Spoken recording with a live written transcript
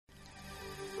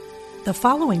The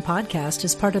following podcast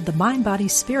is part of the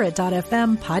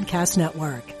MindBodySpirit.fm podcast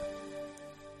network.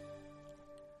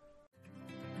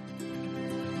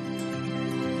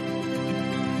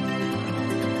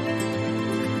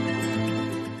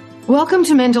 Welcome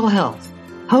to Mental Health,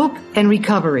 Hope and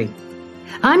Recovery.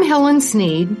 I'm Helen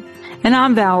Sneed. And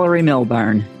I'm Valerie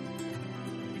Milburn.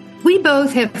 We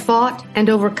both have fought and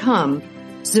overcome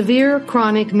severe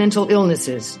chronic mental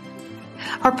illnesses.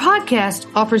 Our podcast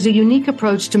offers a unique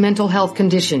approach to mental health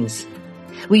conditions.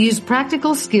 We use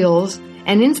practical skills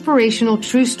and inspirational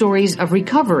true stories of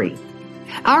recovery.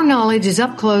 Our knowledge is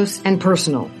up close and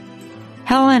personal.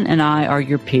 Helen and I are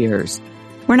your peers.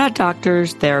 We're not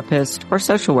doctors, therapists, or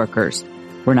social workers.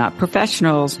 We're not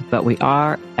professionals, but we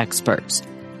are experts.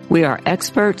 We are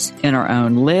experts in our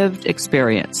own lived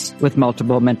experience with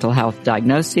multiple mental health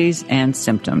diagnoses and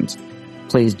symptoms.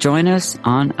 Please join us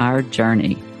on our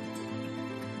journey.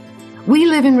 We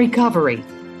live in recovery.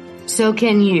 So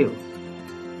can you.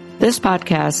 This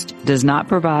podcast does not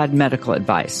provide medical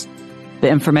advice. The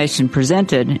information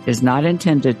presented is not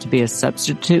intended to be a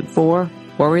substitute for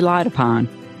or relied upon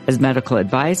as medical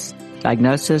advice,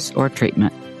 diagnosis, or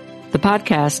treatment. The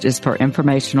podcast is for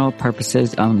informational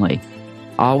purposes only.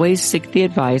 Always seek the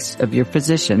advice of your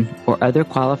physician or other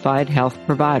qualified health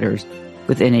providers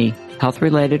with any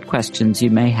health-related questions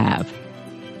you may have.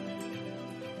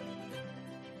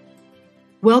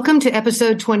 Welcome to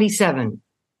episode 27,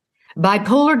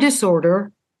 Bipolar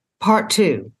Disorder, Part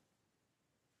 2.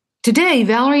 Today,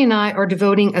 Valerie and I are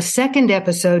devoting a second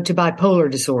episode to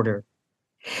bipolar disorder.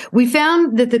 We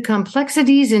found that the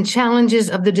complexities and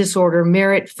challenges of the disorder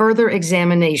merit further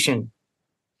examination.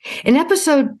 In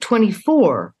episode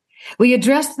 24, we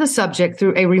addressed the subject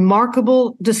through a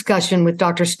remarkable discussion with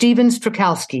Dr. Stephen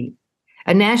Strakowski,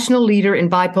 a national leader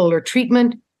in bipolar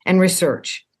treatment and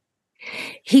research.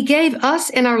 He gave us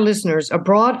and our listeners a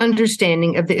broad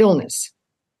understanding of the illness,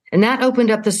 and that opened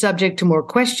up the subject to more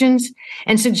questions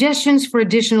and suggestions for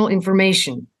additional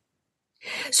information.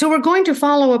 So we're going to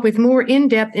follow up with more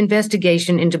in-depth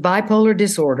investigation into bipolar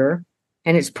disorder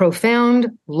and its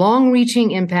profound, long-reaching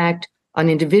impact on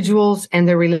individuals and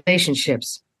their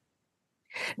relationships.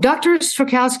 Dr.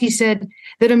 Strakowski said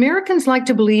that Americans like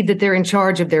to believe that they're in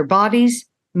charge of their bodies,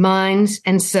 minds,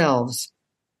 and selves.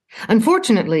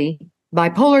 Unfortunately,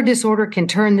 bipolar disorder can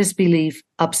turn this belief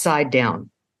upside down.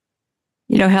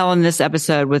 You know, Helen, this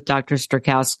episode with Dr.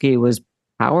 Strakowski was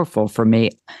powerful for me.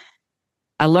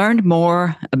 I learned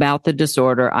more about the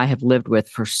disorder I have lived with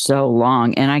for so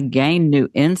long, and I gained new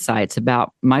insights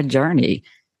about my journey.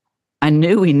 I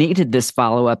knew we needed this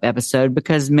follow-up episode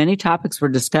because many topics were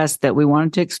discussed that we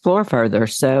wanted to explore further.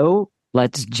 So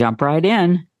let's jump right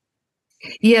in.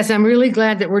 Yes, I'm really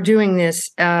glad that we're doing this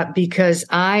because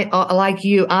like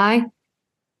you, I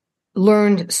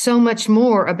learned so much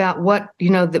more about what,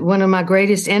 one of my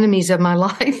greatest enemies of my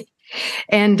life.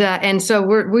 And so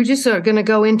we're just going to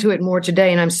go into it more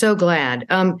today, and I'm so glad.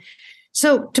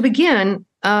 So to begin,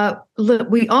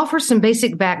 we offer some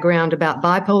basic background about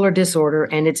bipolar disorder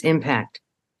and its impact.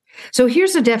 So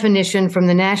here's a definition from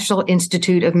the National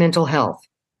Institute of Mental Health.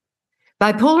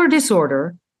 Bipolar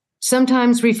disorder,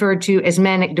 sometimes referred to as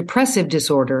manic depressive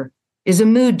disorder, is a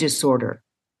mood disorder.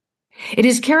 It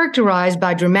is characterized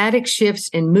by dramatic shifts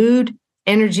in mood,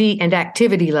 energy, and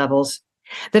activity levels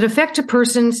that affect a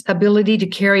person's ability to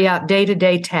carry out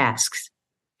day-to-day tasks.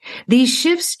 These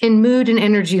shifts in mood and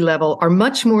energy level are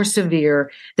much more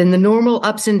severe than the normal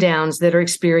ups and downs that are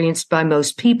experienced by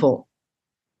most people.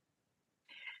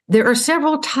 There are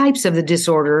several types of the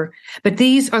disorder, but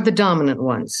these are the dominant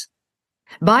ones.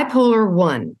 Bipolar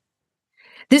 1.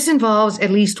 This involves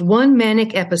at least one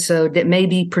manic episode that may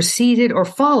be preceded or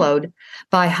followed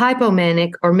by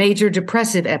hypomanic or major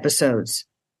depressive episodes.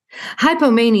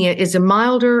 Hypomania is a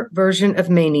milder version of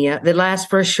mania that lasts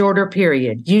for a shorter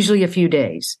period, usually a few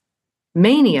days.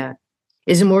 Mania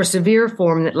is a more severe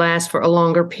form that lasts for a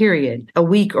longer period, a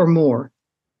week or more.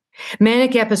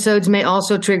 Manic episodes may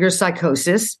also trigger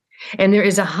psychosis, and there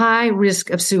is a high risk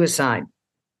of suicide.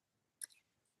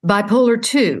 Bipolar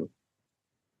 2.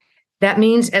 That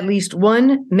means at least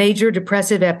one major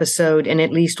depressive episode and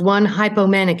at least one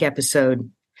hypomanic episode,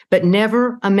 but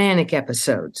never a manic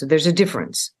episode. So there's a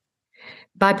difference.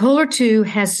 Bipolar 2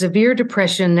 has severe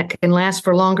depression that can last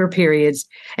for longer periods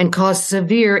and cause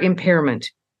severe impairment.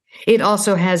 It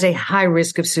also has a high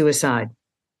risk of suicide.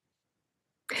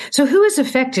 So who is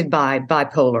affected by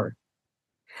bipolar?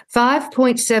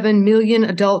 5.7 million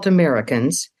adult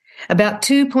Americans, about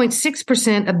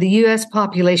 2.6% of the U.S.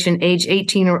 population age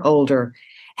 18 or older,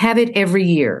 have it every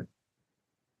year.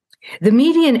 The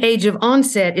median age of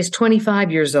onset is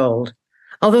 25 years old,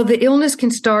 although the illness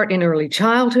can start in early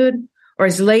childhood or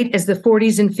as late as the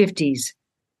 40s and 50s.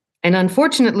 And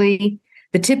unfortunately,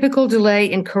 the typical delay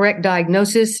in correct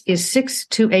diagnosis is 6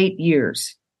 to 8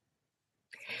 years.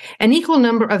 An equal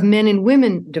number of men and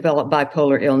women develop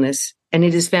bipolar illness, and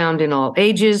it is found in all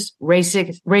ages,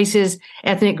 races,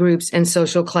 ethnic groups, and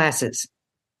social classes.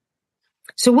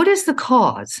 So what is the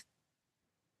cause?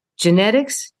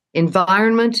 Genetics,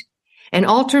 environment, and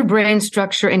altered brain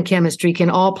structure and chemistry can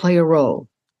all play a role.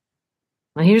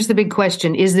 Now, here's the big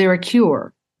question. Is there a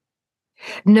cure?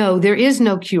 No, there is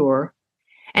no cure.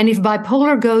 And if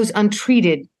bipolar goes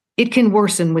untreated, it can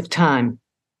worsen with time.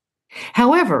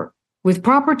 However, with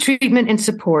proper treatment and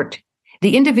support,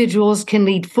 the individuals can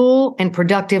lead full and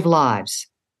productive lives.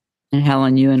 And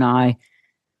Helen, you and I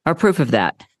are proof of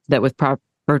that with proper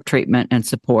treatment and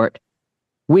support,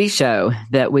 we show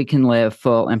that we can live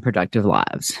full and productive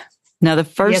lives. Now, the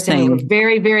first thing, we're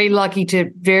very, very lucky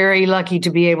to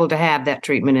be able to have that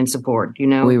treatment and support, you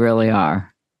know. We really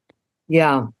are.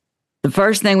 Yeah. The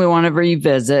first thing we want to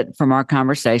revisit from our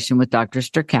conversation with Dr.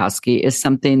 Strakowski is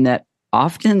something that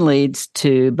often leads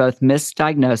to both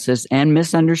misdiagnosis and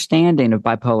misunderstanding of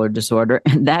bipolar disorder,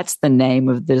 and that's the name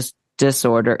of this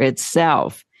disorder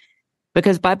itself.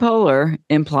 Because bipolar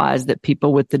implies that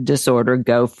people with the disorder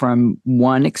go from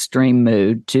one extreme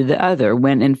mood to the other,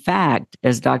 when in fact,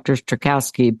 as Dr.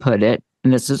 Strakowski put it,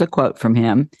 and this is a quote from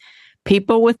him,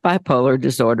 people with bipolar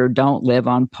disorder don't live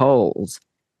on poles.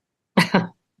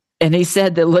 And he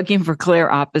said that looking for clear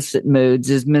opposite moods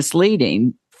is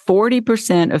misleading.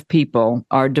 40% of people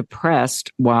are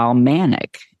depressed while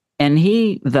manic, and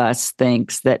he thus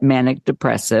thinks that manic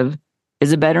depressive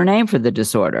is a better name for the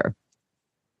disorder.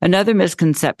 Another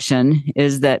misconception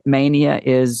is that mania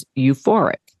is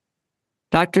euphoric.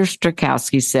 Dr.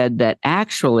 Strakowski said that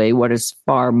actually what is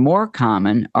far more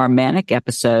common are manic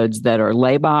episodes that are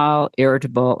labile,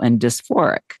 irritable, and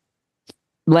dysphoric.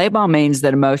 Labile means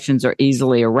that emotions are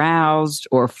easily aroused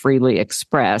or freely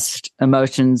expressed,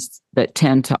 emotions that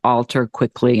tend to alter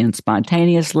quickly and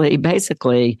spontaneously,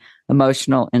 basically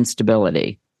emotional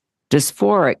instability.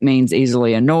 Dysphoric means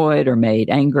easily annoyed or made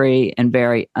angry and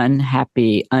very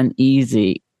unhappy,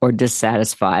 uneasy, or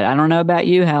dissatisfied. I don't know about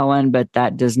you, Helen, but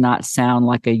that does not sound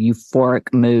like a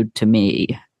euphoric mood to me.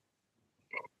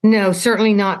 No,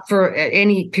 certainly not for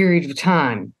any period of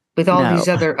time with all these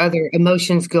other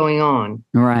emotions going on.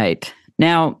 Right.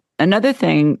 Now, another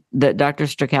thing that Dr.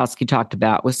 Strakowski talked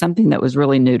about was something that was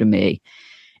really new to me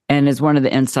and is one of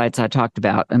the insights I talked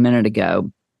about a minute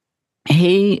ago.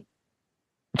 He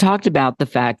talked about the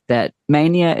fact that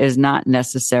mania is not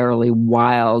necessarily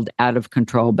wild, out of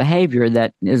control behavior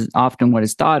that is often what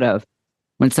is thought of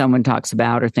when someone talks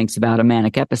about or thinks about a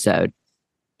manic episode.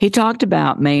 He talked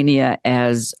about mania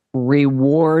as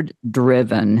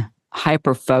reward-driven,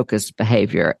 hyper-focused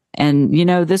behavior. And, you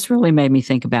know, this really made me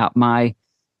think about my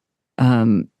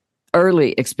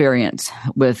early experience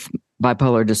with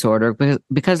bipolar disorder,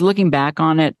 because looking back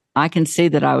on it, I can see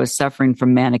that I was suffering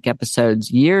from manic episodes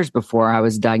years before I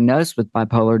was diagnosed with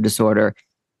bipolar disorder.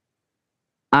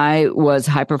 I was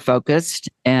hyper-focused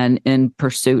and in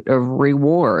pursuit of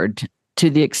reward to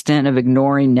the extent of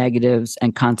ignoring negatives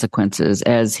and consequences,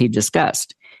 as he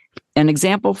discussed. An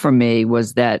example for me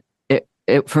was that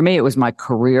it was my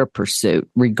career pursuit,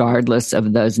 regardless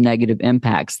of those negative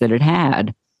impacts that it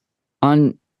had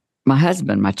on my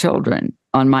husband, my children,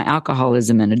 on my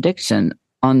alcoholism and addiction,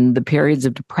 on the periods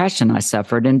of depression I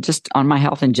suffered, and just on my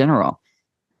health in general.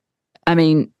 I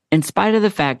mean, in spite of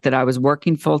the fact that I was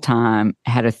working full-time,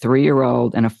 had a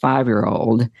 3-year-old and a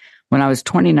 5-year-old, when I was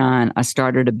 29, I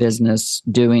started a business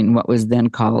doing what was then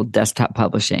called desktop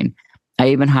publishing. I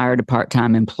even hired a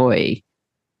part-time employee.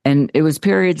 And it was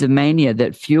periods of mania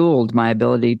that fueled my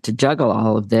ability to juggle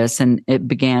all of this, and it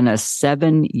began a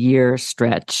 7-year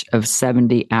stretch of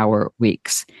 70-hour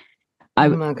weeks. Oh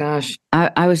my gosh.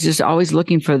 I was just always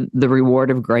looking for the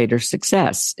reward of greater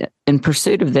success. In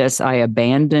pursuit of this, I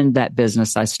abandoned that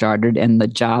business I started and the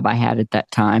job I had at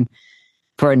that time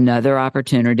for another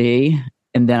opportunity.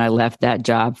 And then I left that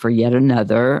job for yet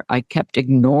another. I kept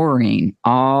ignoring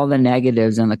all the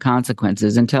negatives and the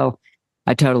consequences until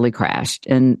I totally crashed.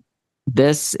 And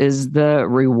this is the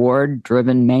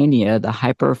reward-driven mania, the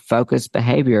hyper-focused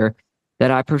behavior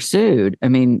that I pursued. I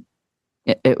mean,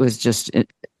 it was just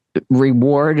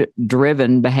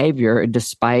reward-driven behavior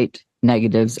despite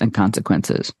negatives and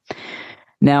consequences.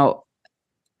 Now,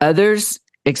 others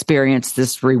experience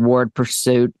this reward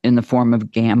pursuit in the form of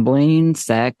gambling,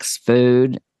 sex,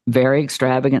 food, very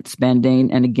extravagant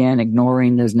spending, and again,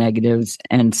 ignoring those negatives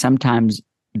and sometimes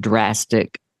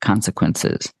drastic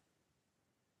consequences.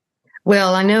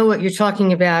 Well, I know what you're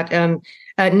talking about.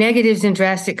 negatives and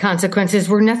drastic consequences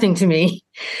were nothing to me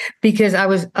because I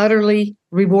was utterly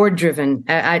reward driven.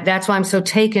 That's why I'm so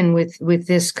taken with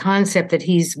this concept that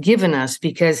he's given us,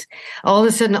 because all of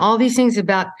a sudden, all these things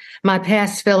about my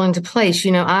past fell into place.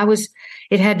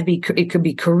 It could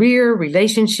be career,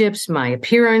 relationships, my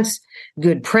appearance,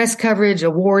 good press coverage,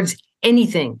 awards,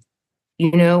 anything.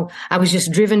 I was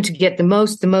just driven to get the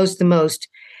most.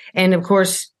 And of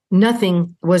course,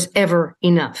 nothing was ever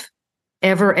enough.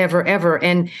 Ever, ever, ever.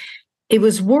 And it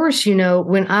was worse,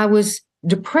 when I was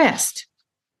depressed,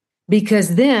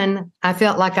 because then I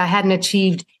felt like I hadn't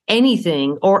achieved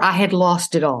anything or I had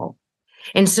lost it all.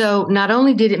 And so not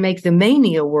only did it make the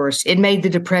mania worse, it made the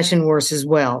depression worse as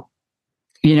well.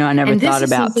 I never thought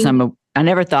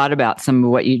about some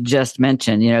of what you just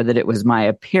mentioned, that it was my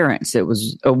appearance, it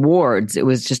was awards, it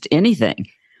was just anything.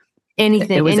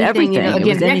 It was everything.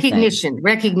 Again,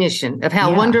 recognition of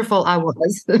how wonderful I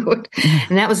was,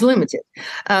 and that was limited.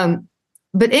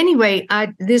 But anyway,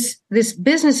 this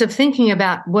business of thinking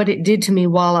about what it did to me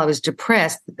while I was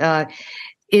depressed,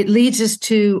 it leads us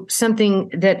to something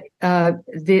that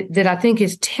I think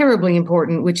is terribly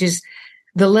important, which is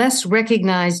the less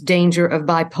recognized danger of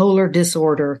bipolar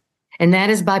disorder, and that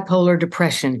is bipolar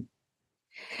depression.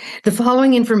 The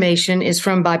following information is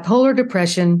from Bipolar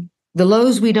Depression: The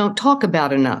Lows We Don't Talk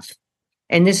About Enough.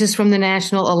 And this is from the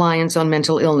National Alliance on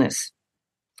Mental Illness.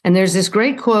 And there's this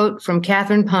great quote from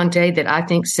Catherine Ponte that I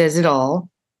think says it all.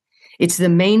 It's the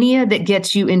mania that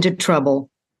gets you into trouble,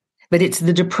 but it's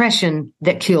the depression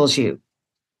that kills you.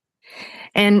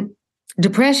 And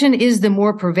depression is the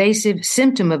more pervasive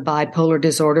symptom of bipolar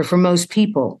disorder for most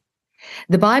people.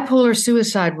 The bipolar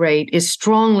suicide rate is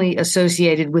strongly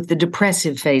associated with the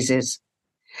depressive phases.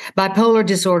 Bipolar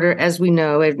disorder, as we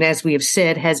know, and as we have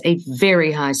said, has a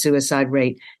very high suicide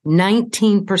rate.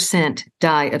 19%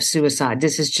 die of suicide.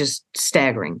 This is just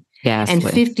staggering. Ghastly. And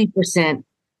 50%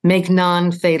 make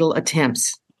non-fatal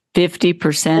attempts.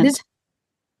 50%?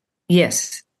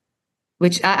 Yes.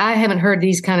 Which I haven't heard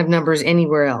these kind of numbers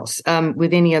anywhere else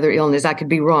with any other illness. I could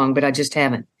be wrong, but I just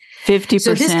haven't. 50%.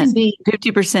 So this can be,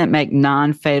 50% make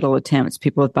non-fatal attempts.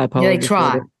 People with bipolar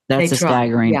disorder. That's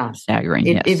staggering. Yeah. Staggering.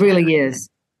 It really is.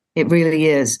 It really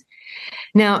is.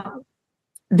 Now,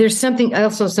 there's something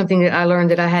that I learned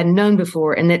that I hadn't known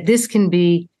before, and that this can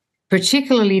be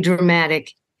particularly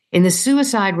dramatic in the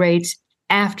suicide rates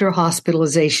after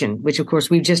hospitalization, which, of course,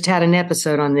 we've just had an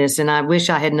episode on this, and I wish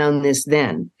I had known this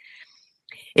then.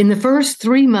 In the first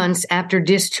 3 months after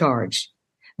discharge,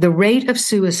 the rate of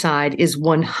suicide is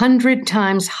 100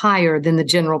 times higher than the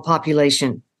general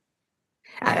population.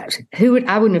 I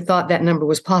wouldn't have thought that number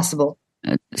was possible.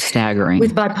 Staggering.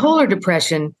 With bipolar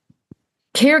depression,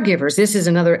 caregivers, this is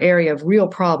another area of real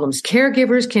problems.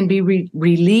 Caregivers can be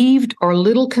relieved or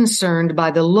little concerned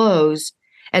by the lows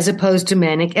as opposed to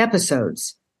manic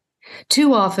episodes.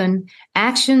 Too often,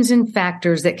 actions and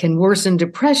factors that can worsen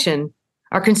depression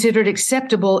are considered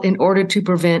acceptable in order to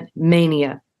prevent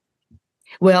mania.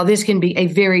 Well, this can be a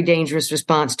very dangerous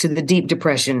response to the deep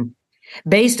depression,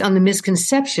 based on the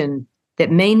misconception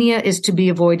that mania is to be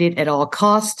avoided at all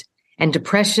cost and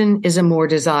depression is a more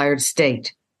desired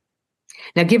state.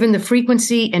 Now, given the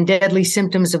frequency and deadly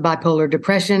symptoms of bipolar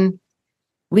depression,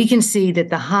 we can see that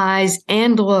the highs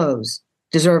and lows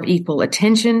deserve equal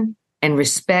attention and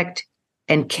respect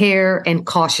and care and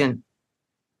caution.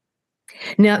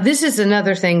 Now, this is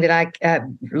another thing that I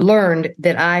learned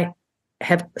that I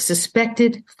have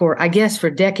suspected for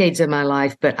decades of my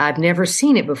life, but I've never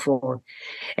seen it before.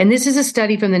 And this is a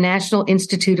study from the National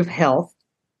Institute of Health,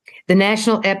 the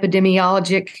National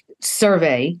Epidemiologic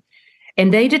Survey,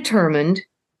 and they determined,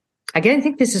 I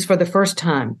think this is for the first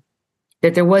time,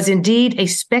 that there was indeed a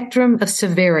spectrum of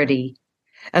severity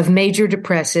of major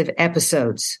depressive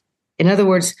episodes. In other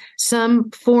words,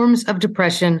 some forms of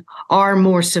depression are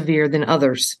more severe than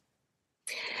others.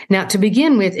 Now, to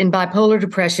begin with, in bipolar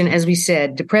depression, as we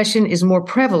said, depression is more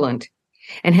prevalent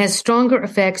and has stronger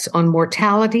effects on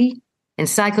mortality and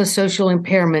psychosocial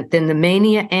impairment than the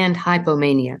mania and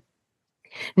hypomania.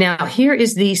 Now, here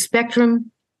is the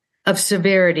spectrum of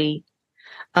severity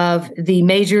of the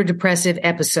major depressive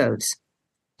episodes.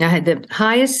 Now, the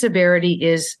highest severity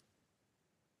is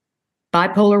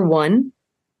bipolar 1.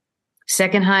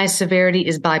 Second highest severity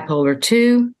is bipolar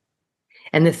 2.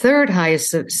 And the third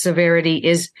highest severity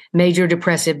is major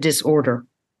depressive disorder.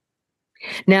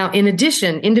 Now, in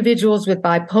addition, individuals with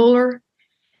bipolar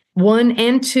 1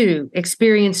 and 2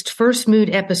 experienced first mood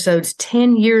episodes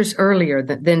 10 years earlier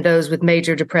than those with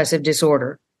major depressive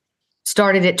disorder.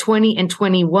 Started at 20 and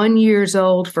 21 years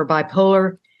old for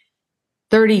bipolar,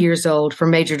 30 years old for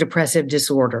major depressive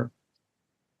disorder.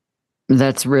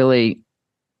 That's really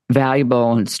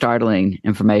valuable and startling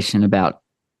information about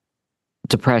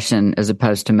depression as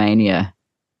opposed to mania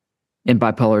in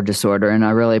bipolar disorder. And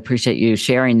I really appreciate you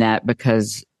sharing that,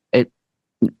 because it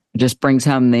just brings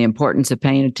home the importance of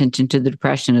paying attention to the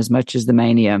depression as much as the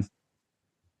mania.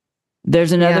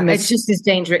 There's another. It's just as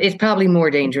dangerous. It's probably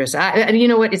more dangerous. You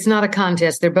know what? It's not a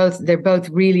contest. They're both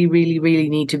really, really, really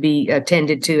need to be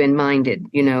attended to and minded.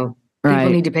 People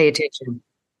need to pay attention.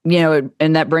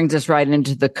 And that brings us right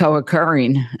into the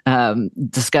co-occurring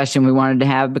discussion we wanted to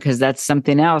have, because that's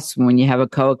something else. When you have a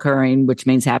co-occurring, which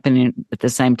means happening at the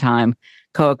same time,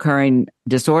 co-occurring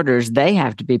disorders, they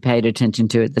have to be paid attention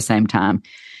to at the same time.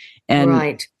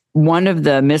 And one of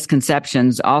the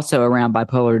misconceptions also around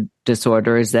bipolar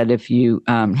disorder is that if you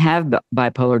have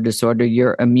bipolar disorder,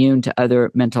 you're immune to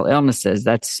other mental illnesses.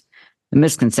 That's a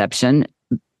misconception.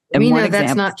 And we know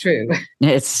that's not true.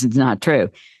 It's not true.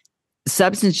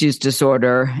 Substance use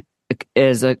disorder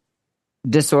is a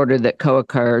disorder that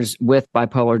co-occurs with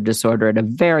bipolar disorder at a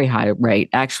very high rate,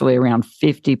 actually around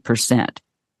 50%.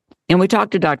 And we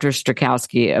talked to Dr.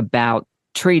 Strakowski about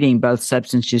treating both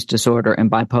substance use disorder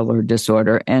and bipolar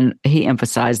disorder, and he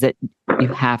emphasized that you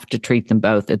have to treat them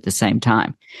both at the same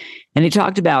time. And he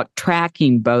talked about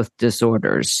tracking both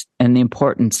disorders and the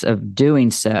importance of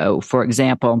doing so. For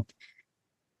example,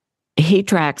 he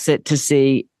tracks it to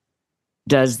see,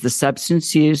 does the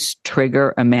substance use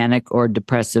trigger a manic or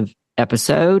depressive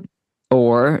episode,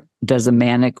 or does a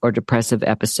manic or depressive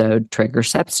episode trigger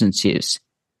substance use?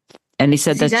 And he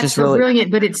said that's just so really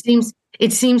brilliant, but it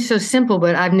seems so simple,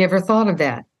 but I've never thought of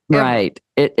that. Ever. Right.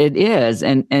 It is.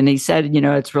 And he said,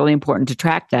 it's really important to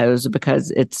track those because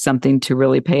it's something to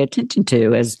really pay attention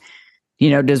to, as,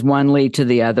 does one lead to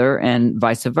the other and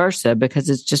vice versa, because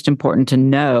it's just important to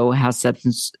know how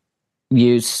substance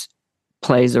use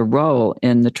plays a role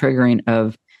in the triggering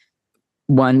of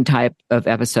one type of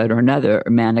episode or another,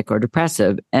 manic or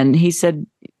depressive. And he said,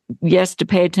 yes, to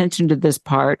pay attention to this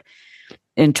part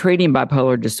in treating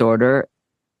bipolar disorder.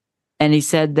 And he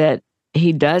said that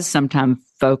he does sometimes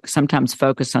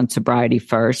focus on sobriety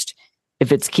first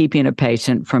if it's keeping a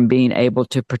patient from being able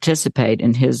to participate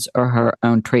in his or her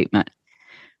own treatment.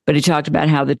 But he talked about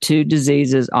how the two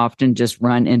diseases often just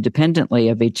run independently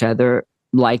of each other,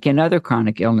 like in other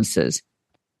chronic illnesses,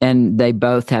 and they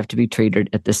both have to be treated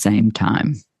at the same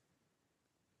time.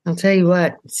 I'll tell you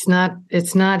what, it's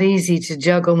not easy to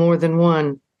juggle more than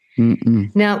one.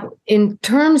 Mm-mm. Now, in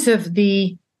terms of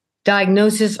the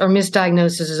diagnosis or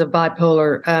misdiagnosis of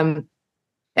bipolar,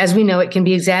 as we know, it can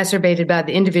be exacerbated by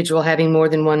the individual having more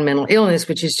than one mental illness,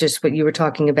 which is just what you were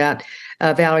talking about,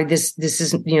 Valerie. This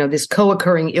is, this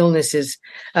co-occurring illnesses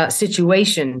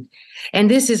situation.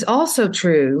 And this is also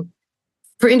true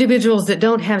for individuals that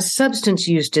don't have substance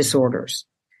use disorders,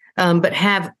 but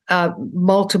have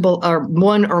multiple or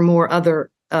one or more other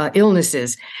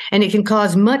illnesses. And it can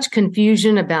cause much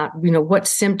confusion about, what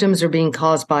symptoms are being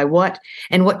caused by what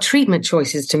and what treatment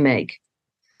choices to make.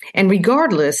 And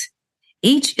regardless,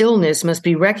 each illness must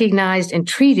be recognized and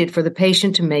treated for the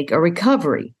patient to make a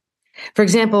recovery. For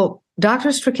example, Dr.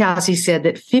 Strakowski said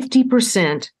that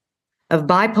 50% of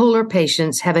bipolar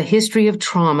patients have a history of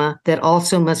trauma that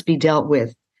also must be dealt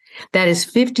with. That is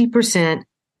 50%.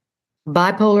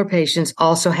 Bipolar patients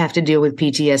also have to deal with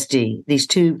PTSD, these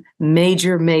two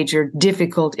major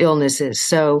difficult illnesses.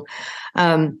 So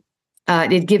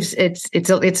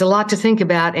it's a lot to think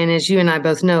about, and as you and I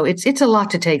both know, it's a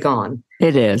lot to take on.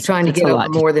 It is trying to get over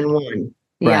more than one.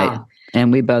 Right,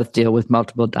 and we both deal with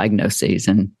multiple diagnoses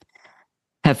and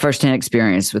have firsthand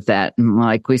experience with that. And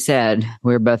like we said,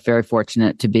 we're both very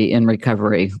fortunate to be in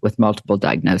recovery with multiple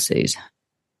diagnoses.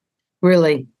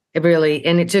 Really.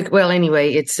 And it took,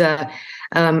 anyway,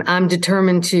 I'm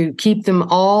determined to keep them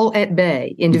all at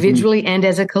bay individually and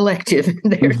as a collective.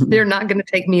 They're not going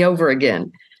to take me over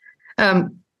again. Now,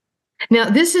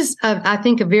 this is, I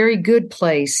think, a very good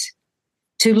place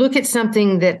to look at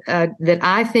something that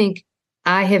I think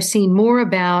I have seen more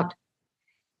about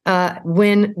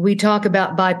when we talk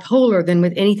about bipolar than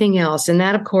with anything else. And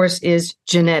that, of course, is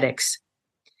genetics.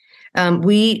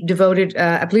 We devoted,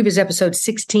 I believe it was episode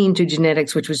 16 to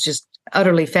genetics, which was just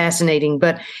utterly fascinating.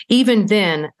 But even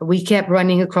then, we kept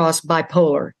running across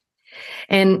bipolar.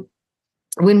 And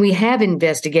when we have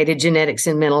investigated genetics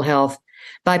in mental health,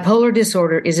 bipolar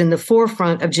disorder is in the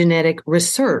forefront of genetic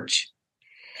research.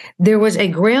 There was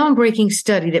a groundbreaking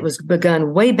study that was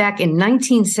begun way back in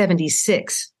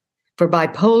 1976 for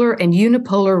bipolar and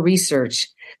unipolar research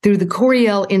through the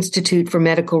Coriell Institute for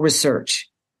Medical Research.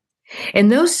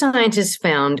 And those scientists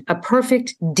found a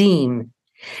perfect DEEM.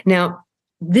 Now,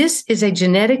 this is a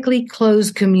genetically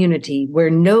closed community where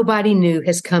nobody new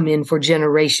has come in for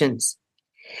generations.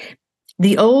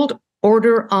 The Old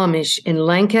Order Amish in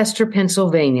Lancaster,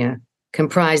 Pennsylvania,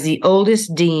 comprise the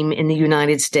oldest deme in the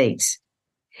United States.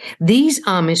 These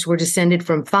Amish were descended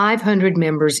from 500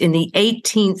 members in the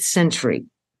 18th century.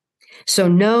 So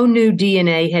no new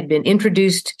DNA had been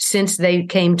introduced since they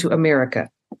came to America.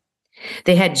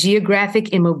 They had geographic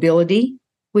immobility,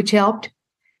 which helped,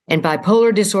 and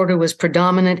bipolar disorder was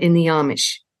predominant in the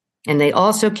Amish. And they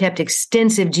also kept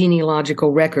extensive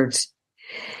genealogical records.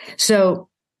 So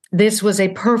this was a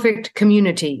perfect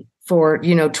community for,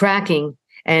 tracking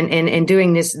and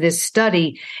doing this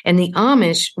study. And the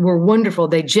Amish were wonderful.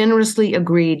 They generously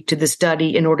agreed to the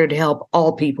study in order to help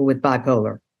all people with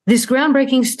bipolar. This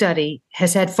groundbreaking study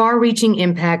has had far-reaching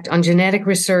impact on genetic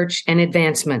research and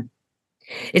advancement.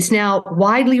 It's now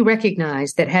widely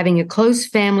recognized that having a close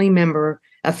family member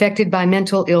affected by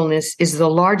mental illness is the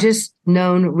largest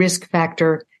known risk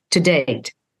factor to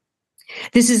date.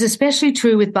 This is especially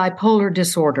true with bipolar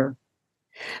disorder.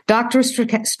 Dr.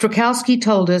 Strakowski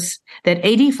told us that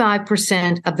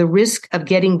 85% of the risk of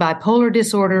getting bipolar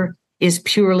disorder is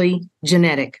purely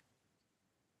genetic.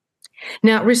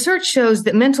 Now, research shows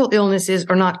that mental illnesses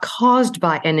are not caused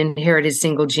by an inherited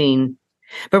single gene,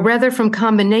 but rather from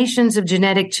combinations of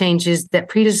genetic changes that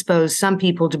predispose some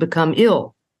people to become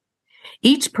ill.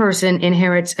 Each person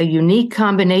inherits a unique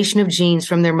combination of genes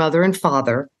from their mother and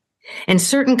father, and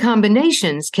certain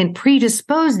combinations can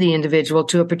predispose the individual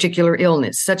to a particular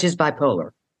illness, such as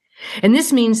bipolar. And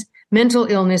this means mental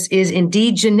illness is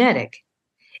indeed genetic.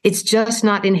 It's just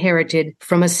not inherited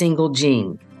from a single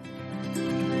gene.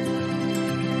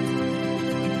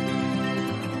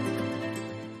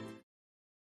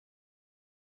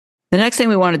 The next thing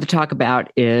we wanted to talk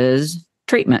about is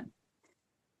treatment.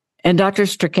 And Dr.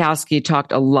 Strakowski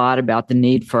talked a lot about the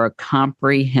need for a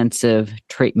comprehensive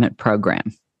treatment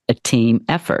program, a team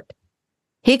effort.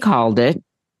 He called it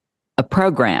a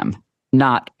program,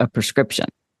 not a prescription.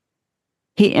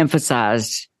 He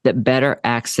emphasized that better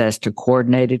access to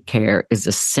coordinated care is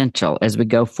essential as we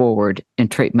go forward in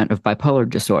treatment of bipolar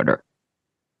disorder.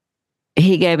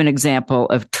 He gave an example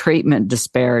of treatment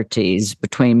disparities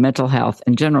between mental health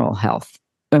and general health.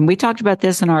 And we talked about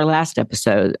this in our last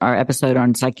episode, our episode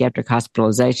on psychiatric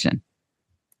hospitalization.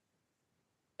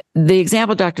 The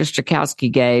example Dr.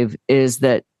 Strakowski gave is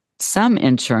that some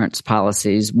insurance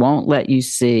policies won't let you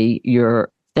see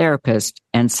your therapist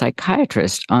and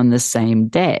psychiatrist on the same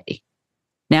day.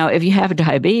 Now, if you have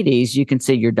diabetes, you can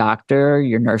see your doctor,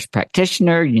 your nurse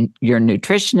practitioner, your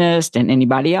nutritionist, and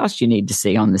anybody else you need to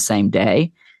see on the same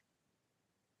day.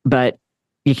 But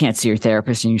you can't see your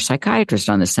therapist and your psychiatrist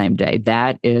on the same day.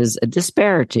 That is a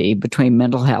disparity between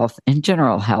mental health and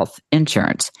general health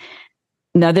insurance.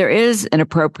 Now, there is an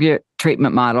appropriate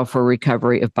treatment model for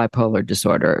recovery of bipolar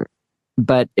disorder,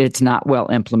 but it's not well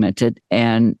implemented,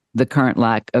 and the current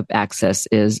lack of access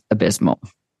is abysmal,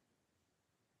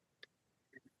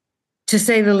 to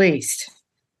say the least.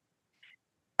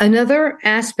 Another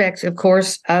aspect, of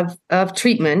course, of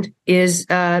treatment is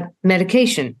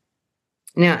medication.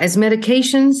 Now, as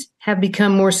medications have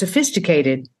become more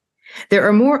sophisticated, there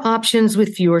are more options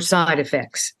with fewer side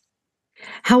effects.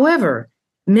 However,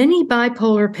 many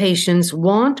bipolar patients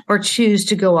want or choose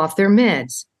to go off their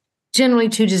meds, generally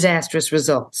to disastrous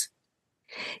results.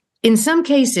 In some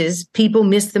cases, people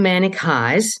miss the manic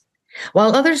highs,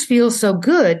 while others feel so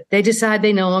good they decide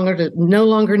they no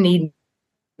longer need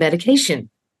medication.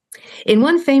 In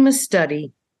one famous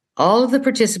study, all of the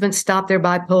participants stopped their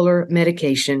bipolar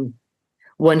medication.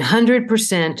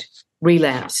 100%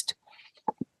 relapsed.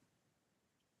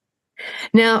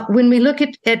 Now, when we look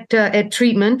at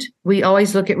treatment, we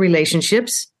always look at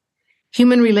relationships.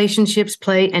 Human relationships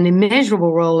play an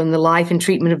immeasurable role in the life and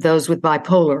treatment of those with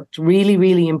bipolar. It's really,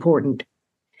 really important.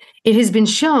 It has been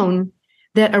shown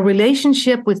that a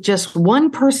relationship with just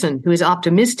one person who is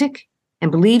optimistic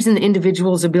and believes in the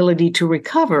individual's ability to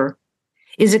recover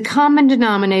is a common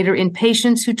denominator in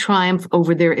patients who triumph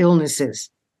over their illnesses.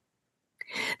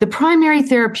 The primary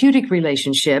therapeutic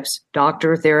relationships,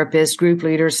 doctor, therapist, group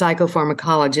leader,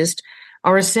 psychopharmacologist,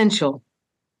 are essential.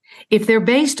 If they're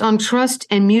based on trust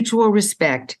and mutual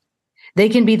respect, they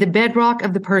can be the bedrock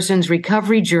of the person's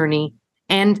recovery journey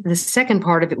and the second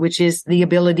part of it, which is the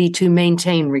ability to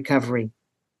maintain recovery.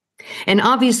 And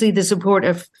obviously, the support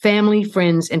of family,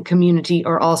 friends, and community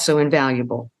are also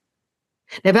invaluable.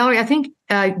 Now, Valerie, I think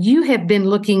you have been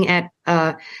looking at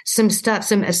some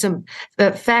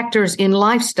factors in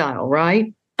lifestyle,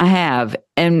 right? I have.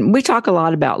 And we talk a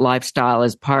lot about lifestyle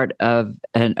as part of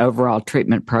an overall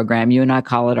treatment program. You and I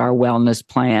call it our wellness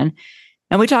plan.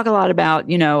 And we talk a lot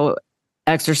about,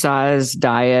 exercise,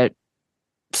 diet,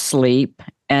 sleep.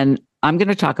 And I'm going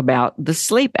to talk about the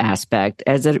sleep aspect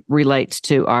as it relates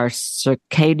to our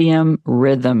circadian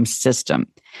rhythm system.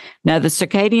 Now, the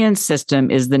circadian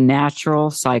system is the natural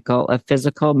cycle of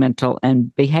physical, mental,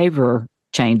 and behavior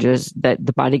changes that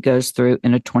the body goes through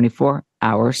in a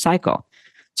 24-hour cycle.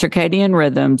 Circadian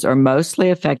rhythms are mostly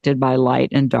affected by light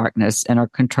and darkness and are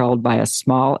controlled by a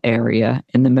small area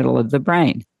in the middle of the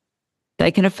brain.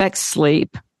 They can affect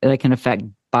sleep. They can affect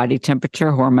body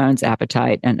temperature, hormones,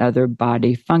 appetite, and other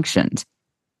body functions.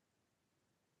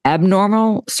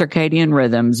 Abnormal circadian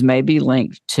rhythms may be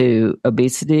linked to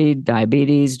obesity,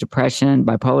 diabetes, depression,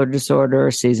 bipolar disorder,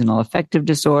 seasonal affective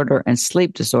disorder, and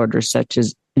sleep disorders such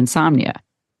as insomnia.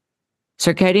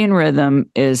 Circadian rhythm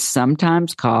is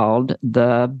sometimes called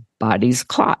the body's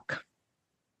clock.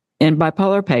 In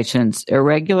bipolar patients,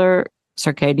 irregular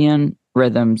circadian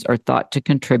rhythms are thought to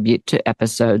contribute to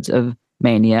episodes of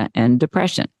mania and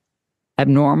depression.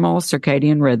 Abnormal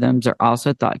circadian rhythms are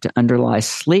also thought to underlie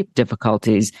sleep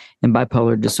difficulties in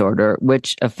bipolar disorder,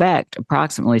 which affect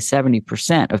approximately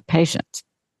 70% of patients.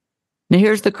 Now,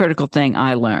 here's the critical thing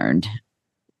I learned.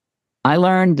 I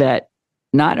learned that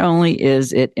not only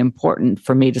is it important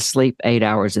for me to sleep 8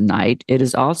 hours a night, it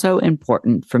is also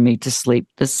important for me to sleep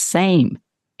the same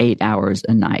 8 hours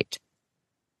a night.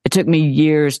 It took me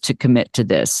years to commit to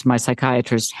this. My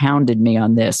psychiatrist hounded me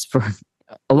on this for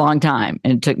a long time,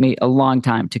 and it took me a long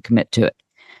time to commit to it.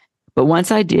 But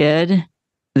once I did,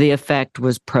 the effect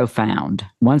was profound.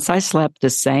 Once I slept the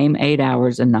same 8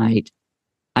 hours a night,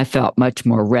 I felt much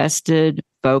more rested,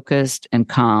 focused, and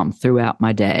calm throughout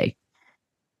my day.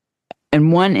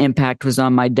 And one impact was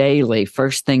on my daily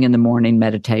first thing in the morning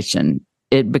meditation.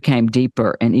 It became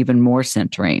deeper and even more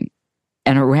centering.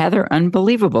 And a rather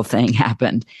unbelievable thing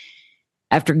happened.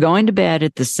 After going to bed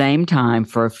at the same time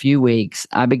for a few weeks,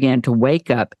 I began to wake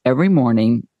up every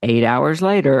morning 8 hours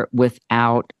later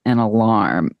without an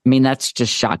alarm. I mean, that's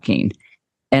just shocking.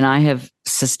 And I have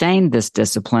sustained this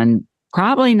discipline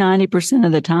probably 90%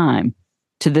 of the time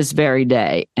to this very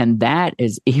day. And that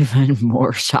is even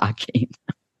more shocking.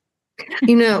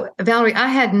 You know, Valerie, I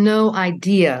had no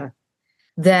idea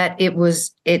that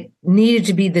it needed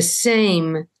to be the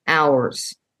same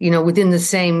hours, within the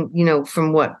same,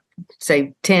 from what,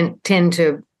 say 10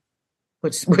 to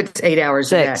what's 8 hours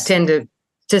 6. of that? 10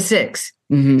 to 6.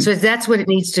 Mm-hmm. So that's what it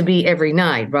needs to be every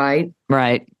night, right?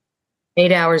 Right.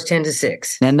 8 hours, 10 to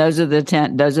 6. And those are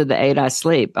the 8 I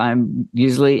sleep. I'm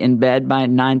usually in bed by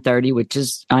 9:30, which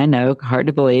is, I know, hard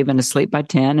to believe, and asleep by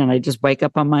 10, and I just wake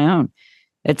up on my own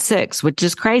at 6, which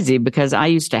is crazy because I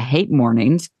used to hate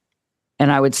mornings.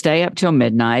 And I would stay up till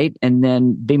midnight and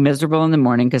then be miserable in the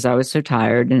morning because I was so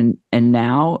tired. And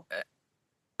now,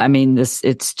 I mean,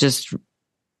 it's just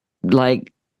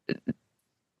like,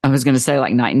 I was going to say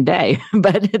like night and day,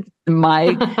 but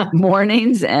my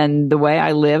mornings and the way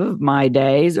I live my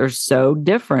days are so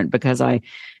different because I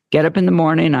get up in the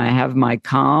morning, I have my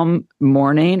calm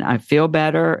morning, I feel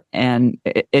better. And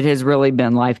it has really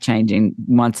been life-changing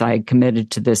once I committed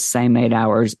to this same 8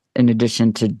 hours in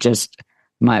addition to just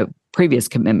my previous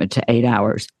commitment to 8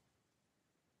 hours.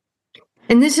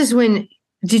 And this is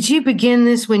did you begin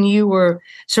this when you were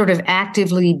sort of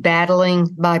actively battling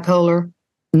bipolar?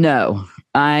 No,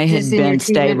 I had been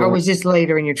stable. Or was this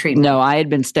later in your treatment? No, I had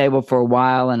been stable for a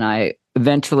while and I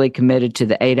eventually committed to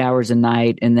the 8 hours a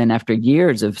night. And then after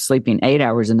years of sleeping 8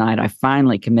 hours a night, I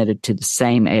finally committed to the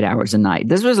same 8 hours a night.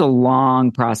 This was a long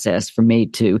process for me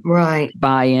to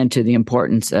buy into the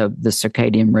importance of the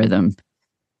circadian rhythm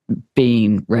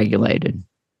being regulated.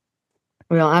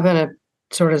 Well, I'm going to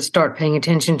sort of start paying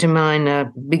attention to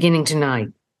mine beginning tonight.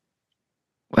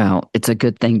 Well, it's a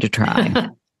good thing to try.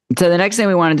 So the next thing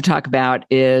we wanted to talk about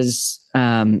is,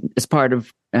 as part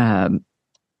of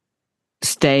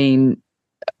staying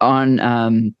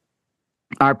on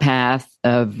our path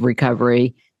of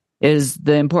recovery, is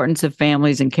the importance of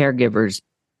families and caregivers.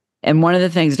 And one of the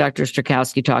things Dr.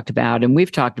 Strakowski talked about, and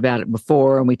we've talked about it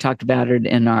before, and we talked about it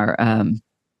in our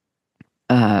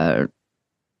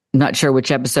not sure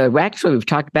which episode. Well, actually, we've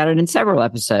talked about it in several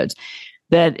episodes,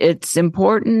 that it's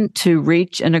important to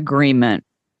reach an agreement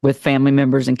with family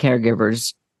members and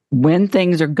caregivers when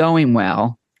things are going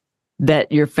well,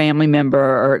 that your family member,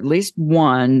 or at least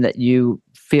one that you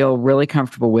feel really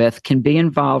comfortable with, can be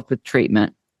involved with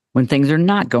treatment when things are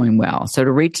not going well. So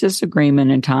to reach this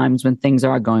agreement in times when things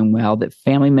are going well, that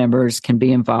family members can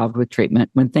be involved with treatment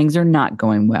when things are not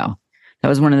going well. That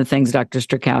was one of the things Dr.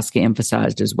 Strakowski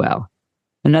emphasized as well.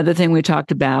 Another thing we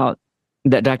talked about,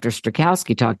 that Dr.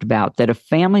 Strakowski talked about, that a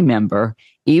family member,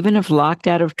 even if locked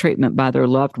out of treatment by their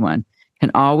loved one,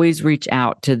 can always reach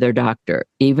out to their doctor,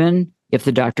 even if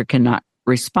the doctor cannot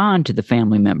respond to the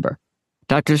family member.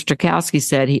 Dr. Strakowski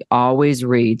said he always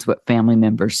reads what family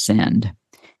members send.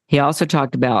 He also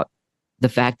talked about the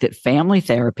fact that family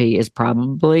therapy is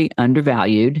probably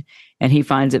undervalued, and he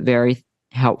finds it very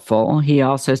helpful. He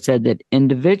also said that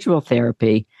individual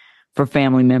therapy for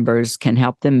family members can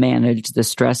help them manage the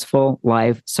stressful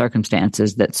life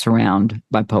circumstances that surround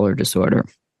bipolar disorder.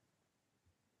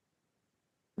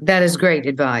 That is great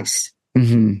advice.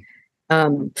 Mm-hmm.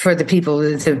 For the people,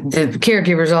 the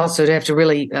caregivers also to have to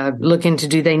really look into,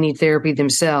 do they need therapy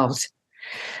themselves?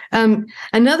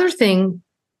 Another thing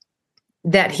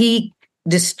that he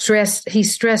stressed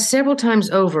several times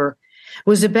over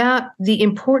was about the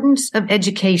importance of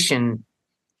education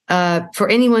for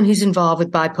anyone who's involved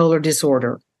with bipolar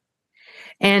disorder.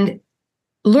 And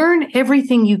learn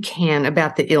everything you can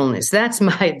about the illness. That's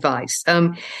my advice.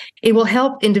 It will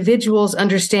help individuals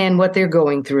understand what they're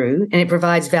going through, and it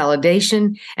provides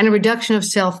validation and a reduction of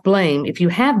self-blame if you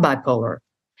have bipolar.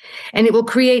 And it will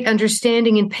create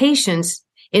understanding and patience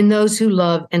in those who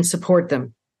love and support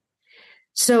them.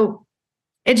 So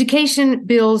education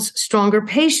builds stronger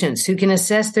patients who can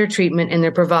assess their treatment and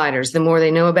their providers. The more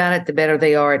they know about it, the better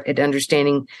they are at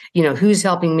understanding, who's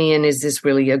helping me and is this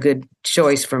really a good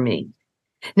choice for me?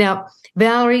 Now,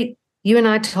 Valerie, you and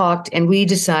I talked, and we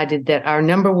decided that our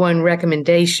number one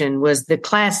recommendation was the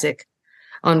classic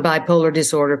on bipolar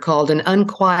disorder called An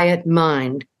Unquiet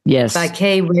Mind. Yes. By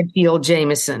Kay Redfield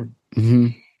Jamison. Mm-hmm.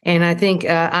 And I think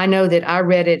I know that I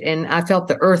read it and I felt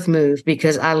the earth move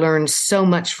because I learned so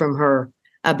much from her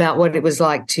about what it was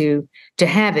like to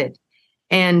have it.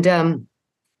 And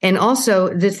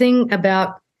also the thing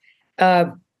about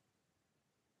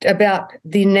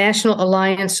the National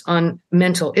Alliance on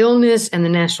Mental Illness and the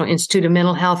National Institute of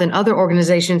Mental Health and other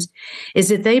organizations is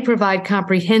that they provide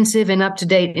comprehensive and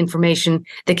up-to-date information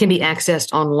that can be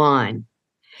accessed online.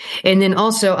 And then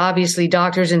also, obviously,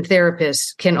 doctors and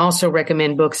therapists can also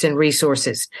recommend books and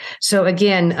resources. So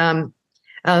again,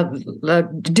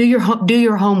 do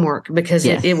your homework because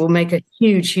yes. it will make a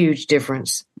huge, huge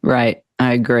difference. Right.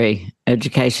 I agree.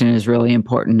 Education is really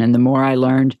important. And the more I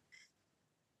learned,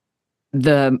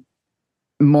 the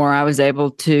more I was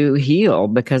able to heal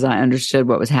because I understood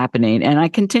what was happening. And I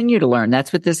continue to learn.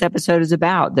 That's what this episode is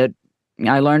about, that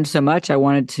I learned so much. I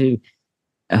wanted to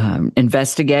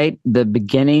investigate the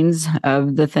beginnings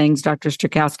of the things Dr.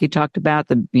 Strakowski talked about,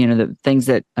 the things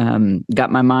that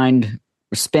got my mind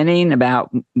spinning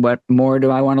about what more do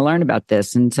I want to learn about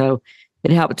this. And so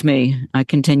it helped me. I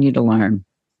continue to learn.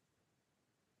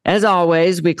 As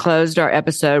always, we closed our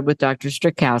episode with Dr.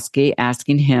 Strakowski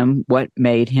asking him what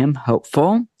made him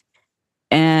hopeful.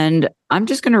 And I'm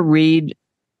just going to read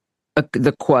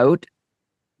the quote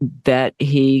that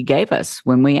he gave us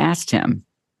when we asked him.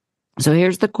 So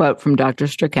here's the quote from Dr.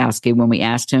 Strakowski when we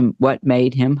asked him what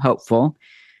made him hopeful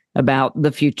about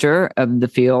the future of the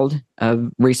field of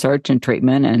research and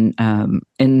treatment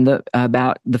and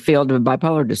about the field of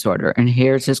bipolar disorder. And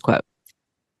here's his quote.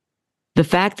 The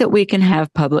fact that we can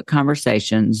have public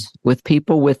conversations with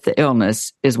people with the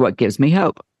illness is what gives me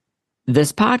hope.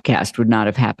 This podcast would not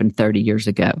have happened 30 years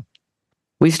ago.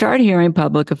 We started hearing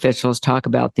public officials talk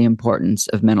about the importance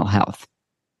of mental health.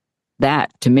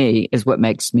 That, to me, is what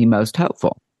makes me most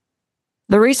hopeful.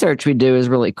 The research we do is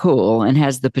really cool and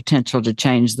has the potential to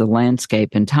change the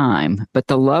landscape in time, but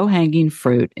the low-hanging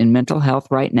fruit in mental health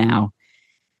right now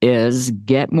is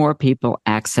get more people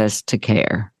access to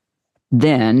care.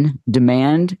 Then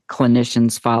demand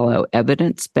clinicians follow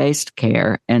evidence-based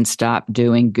care and stop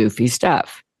doing goofy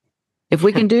stuff. If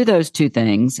we can do those two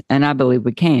things, and I believe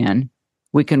we can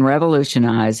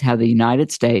revolutionize how the United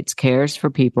States cares for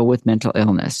people with mental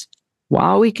illness,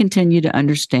 while we continue to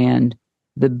understand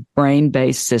the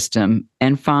brain-based system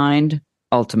and find,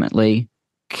 ultimately,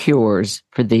 cures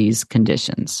for these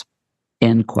conditions.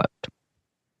 End quote.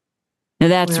 Now,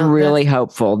 that's really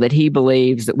hopeful that he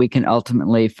believes that we can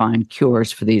ultimately find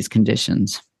cures for these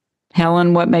conditions.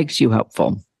 Helen, what makes you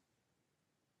hopeful?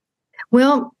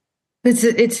 Well,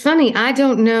 it's funny. I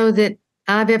don't know that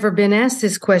I've ever been asked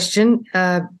this question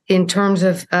in terms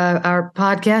of our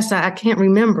podcast. I can't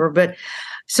remember, but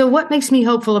so what makes me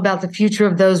hopeful about the future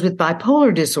of those with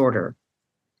bipolar disorder?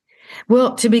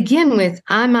 Well, to begin with,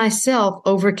 I myself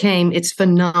overcame its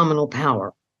phenomenal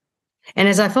power. And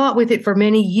as I fought with it for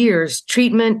many years,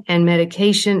 treatment and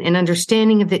medication and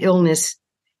understanding of the illness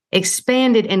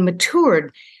expanded and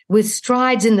matured with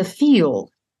strides in the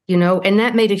field, and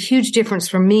that made a huge difference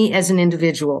for me as an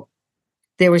individual.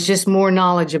 There was just more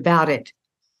knowledge about it.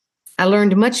 I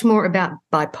learned much more about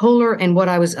bipolar and what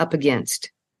I was up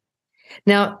against.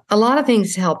 Now, a lot of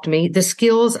things helped me. The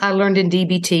skills I learned in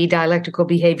DBT, dialectical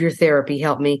behavior therapy,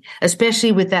 helped me,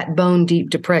 especially with that bone deep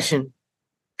depression.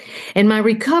 And my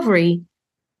recovery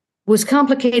was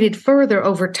complicated further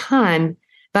over time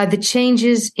by the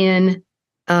changes in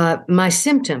my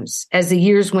symptoms as the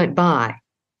years went by.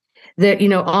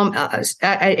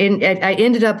 I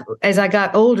ended up, as I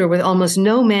got older, with almost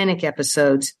no manic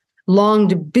episodes, long,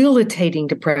 debilitating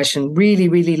depression, really,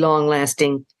 really long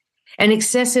lasting, and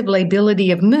excessive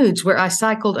lability of moods where I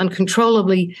cycled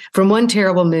uncontrollably from one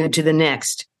terrible mood to the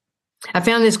next. I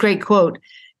found this great quote.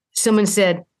 Someone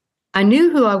said, "I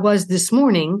knew who I was this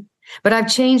morning, but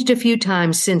I've changed a few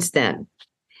times since then."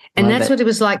 And that's what it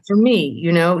was like for me,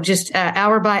 just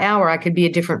hour by hour, I could be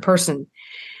a different person.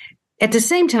 At the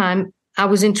same time, I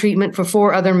was in treatment for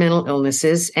 4 other mental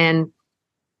illnesses. And,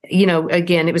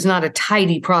 again, it was not a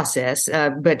tidy process,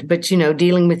 but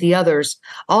dealing with the others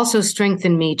also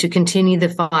strengthened me to continue the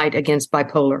fight against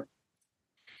bipolar.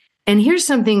 And here's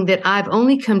something that I've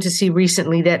only come to see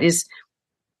recently that is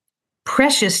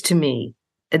precious to me,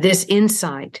 this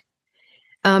insight.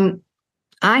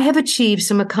 I have achieved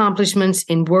some accomplishments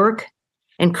in work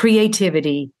and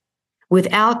creativity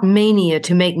without mania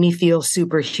to make me feel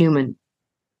superhuman.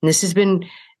 And this has been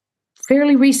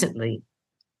fairly recently.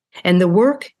 And the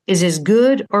work is as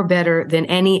good or better than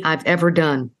any I've ever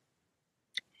done.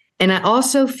 And I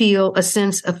also feel a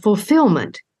sense of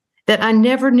fulfillment that I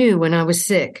never knew when I was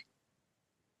sick.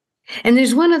 And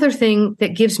there's one other thing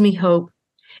that gives me hope,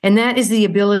 and that is the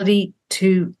ability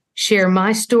to share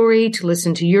my story, to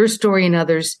listen to your story and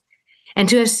others, and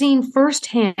to have seen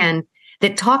firsthand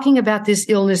that talking about this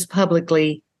illness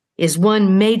publicly is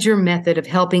one major method of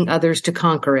helping others to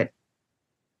conquer it.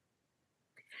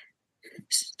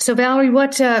 So, Valerie,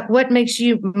 what makes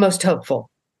you most hopeful?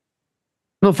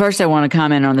 Well, first, I want to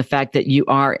comment on the fact that you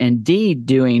are indeed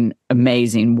doing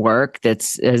amazing work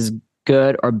that's as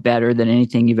good or better than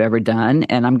anything you've ever done.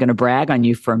 And I'm going to brag on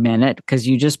you for a minute because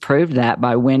you just proved that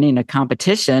by winning a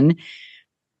competition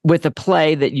with a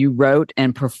play that you wrote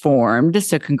and performed.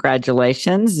 So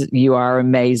congratulations. You are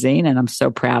amazing. And I'm so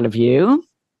proud of you.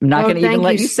 I'm not going to even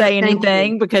let you say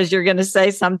anything because you're going to say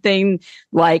something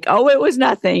like, "Oh, it was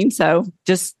nothing." So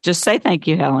just say thank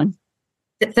you, Helen.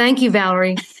 Thank you,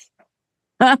 Valerie.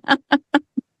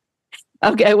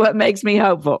 Okay. What makes me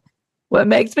hopeful? What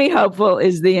makes me hopeful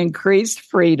is the increased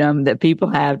freedom that people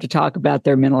have to talk about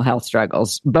their mental health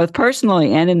struggles, both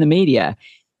personally and in the media.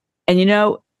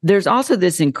 And, there's also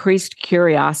this increased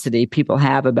curiosity people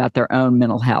have about their own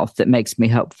mental health that makes me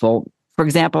hopeful. For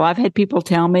example, I've had people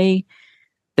tell me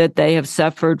that they have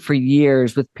suffered for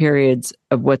years with periods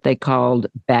of what they called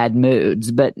bad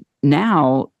moods, but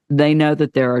now they know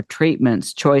that there are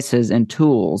treatments, choices, and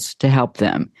tools to help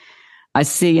them. I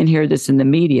see and hear this in the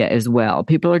media as well.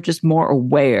 People are just more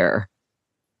aware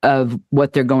of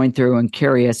what they're going through and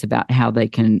curious about how they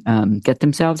can get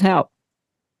themselves help.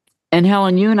 And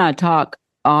Helen, you and I talk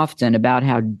often about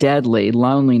how deadly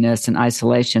loneliness and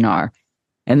isolation are.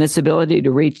 And this ability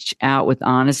to reach out with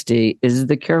honesty is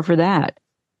the cure for that.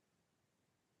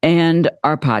 And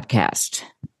our podcast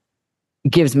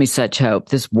gives me such hope.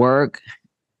 This work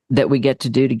that we get to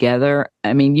do together.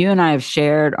 I mean, you and I have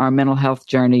shared our mental health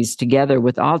journeys together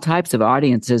with all types of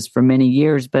audiences for many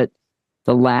years, but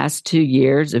the last 2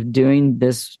 years of doing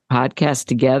this podcast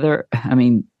together, I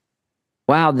mean,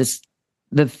 wow,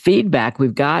 the feedback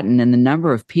we've gotten and the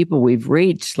number of people we've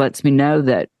reached lets me know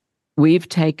that we've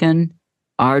taken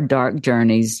our dark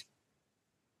journeys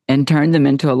and turned them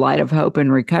into a light of hope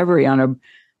and recovery on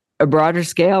a broader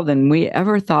scale than we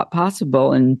ever thought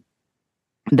possible. And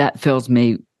that fills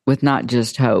me with not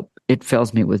just hope, it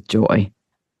fills me with joy.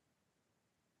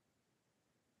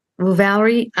 Well,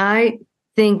 Valerie, I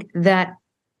think that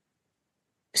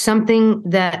something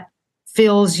that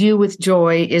fills you with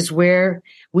joy is where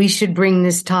we should bring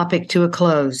this topic to a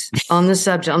close on the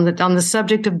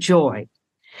subject of joy.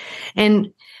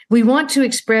 And we want to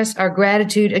express our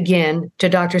gratitude again to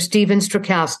Dr. Stephen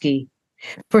Strakowski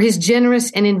for his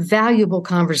generous and invaluable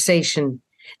conversation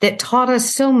that taught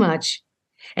us so much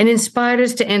and inspired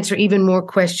us to answer even more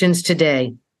questions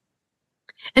today.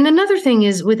 And another thing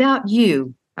is, without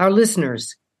you, our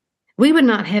listeners, we would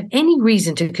not have any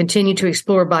reason to continue to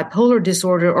explore bipolar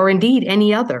disorder or indeed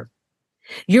any other.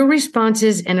 Your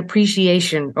responses and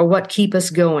appreciation are what keep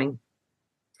us going.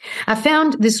 I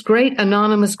found this great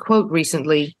anonymous quote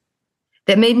recently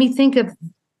that made me think of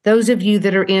those of you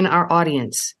that are in our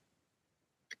audience.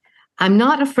 "I'm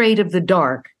not afraid of the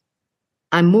dark.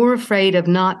 I'm more afraid of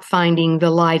not finding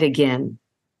the light again."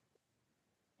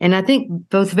 And I think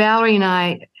both Valerie and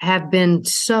I have been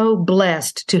so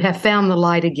blessed to have found the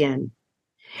light again.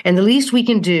 And the least we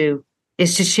can do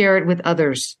is to share it with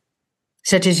others,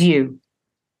 such as you.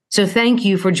 So thank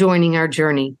you for joining our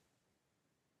journey.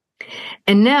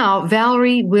 And now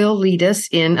Valerie will lead us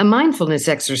in a mindfulness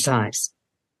exercise.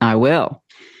 I will.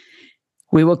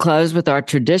 We will close with our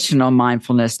traditional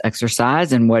mindfulness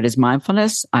exercise. And what is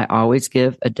mindfulness? I always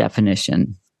give a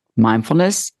definition.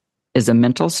 Mindfulness is a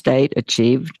mental state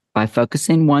achieved by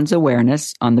focusing one's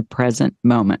awareness on the present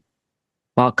moment,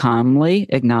 while calmly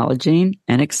acknowledging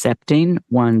and accepting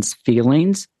one's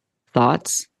feelings,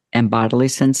 thoughts, and bodily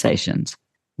sensations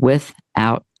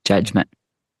without judgment.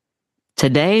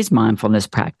 Today's mindfulness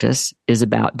practice is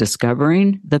about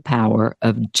discovering the power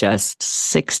of just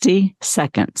 60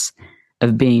 seconds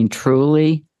of being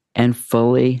truly and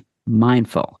fully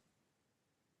mindful.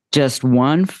 Just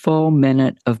one full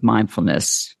minute of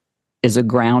mindfulness is a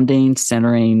grounding,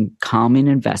 centering, calming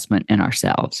investment in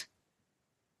ourselves.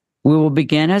 We will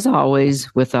begin, as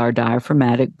always, with our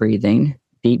diaphragmatic breathing,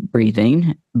 deep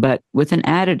breathing, but with an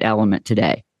added element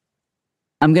today.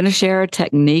 I'm going to share a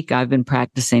technique I've been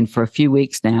practicing for a few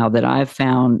weeks now that I've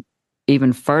found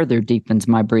even further deepens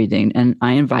my breathing, and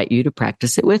I invite you to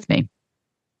practice it with me.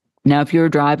 Now, if you're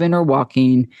driving or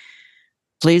walking,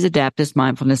 please adapt this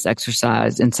mindfulness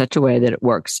exercise in such a way that it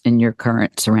works in your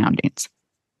current surroundings.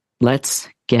 Let's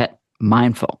get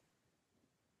mindful.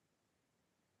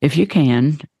 If you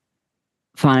can,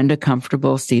 find a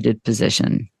comfortable seated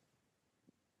position.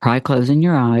 Try closing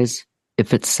your eyes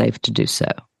if it's safe to do so.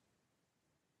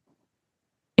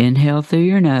 Inhale through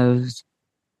your nose,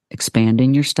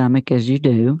 expanding your stomach as you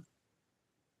do.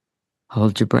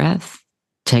 Hold your breath.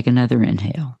 Take another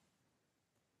inhale.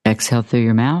 Exhale through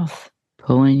your mouth,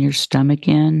 pulling your stomach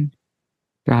in.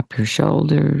 Drop your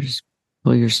shoulders.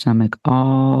 Pull your stomach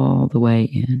all the way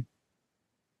in.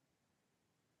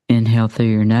 Inhale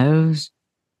through your nose,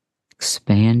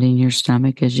 expanding your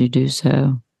stomach as you do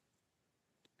so.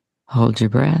 Hold your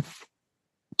breath.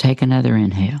 Take another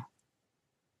inhale.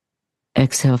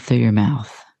 Exhale through your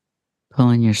mouth,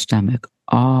 pulling your stomach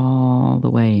all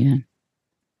the way in.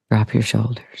 Drop your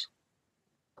shoulders.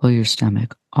 Pull your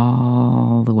stomach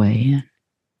all the way in.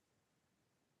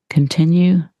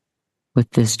 Continue with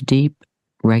this deep,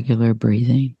 regular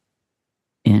breathing.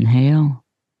 Inhale.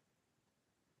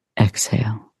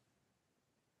 Exhale.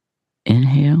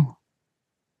 Inhale.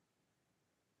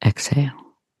 Exhale.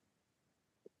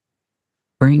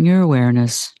 Bring your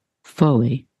awareness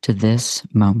fully to this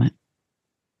moment.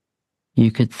 You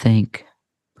could think,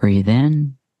 breathe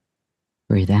in,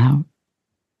 breathe out,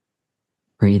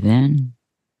 breathe in,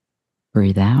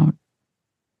 breathe out,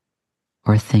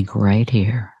 or think right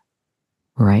here,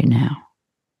 right now,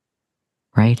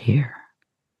 right here,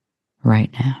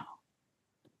 right now,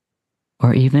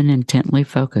 or even intently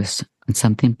focus on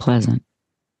something pleasant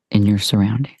in your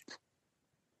surroundings.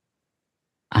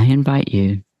 I invite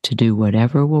you to do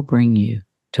whatever will bring you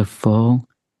to full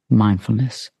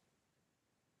mindfulness.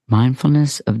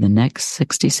 Mindfulness of the next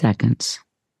 60 seconds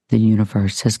the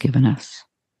universe has given us.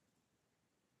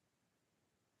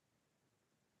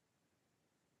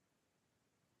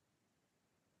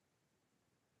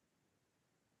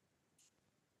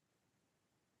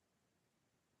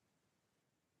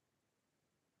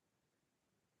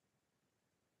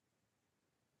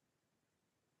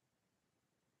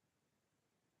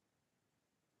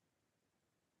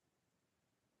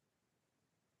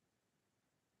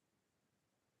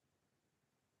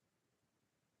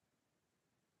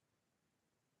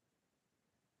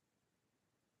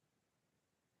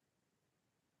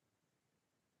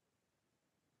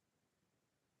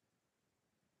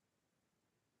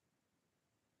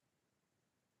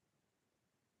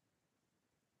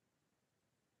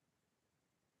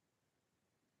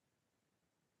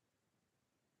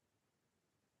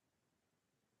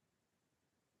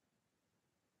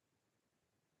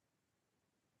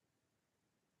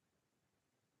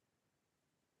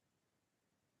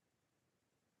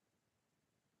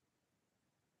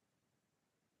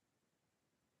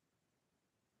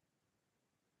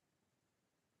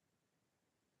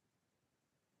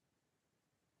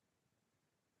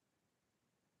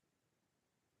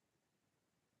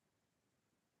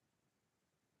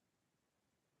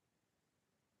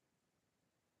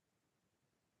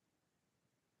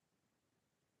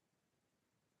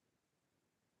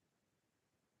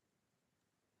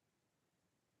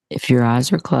 If your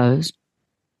eyes are closed,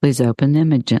 please open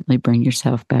them and gently bring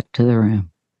yourself back to the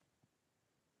room.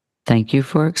 Thank you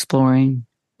for exploring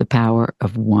the power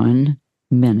of 1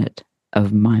 minute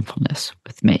of mindfulness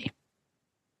with me.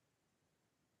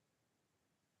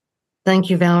 Thank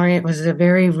you, Valerie. It was a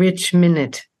very rich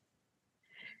minute.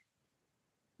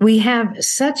 We have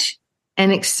such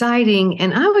an exciting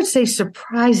and I would say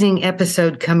surprising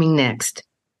episode coming next.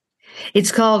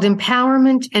 It's called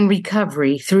Empowerment and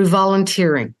Recovery Through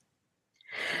Volunteering.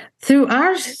 Through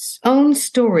our own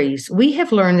stories, we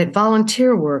have learned that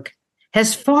volunteer work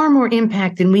has far more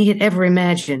impact than we had ever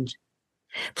imagined.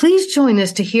 Please join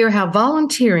us to hear how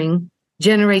volunteering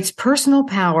generates personal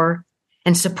power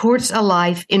and supports a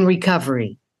life in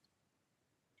recovery.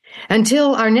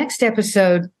 Until our next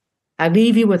episode, I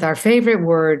leave you with our favorite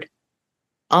word,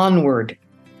 onward.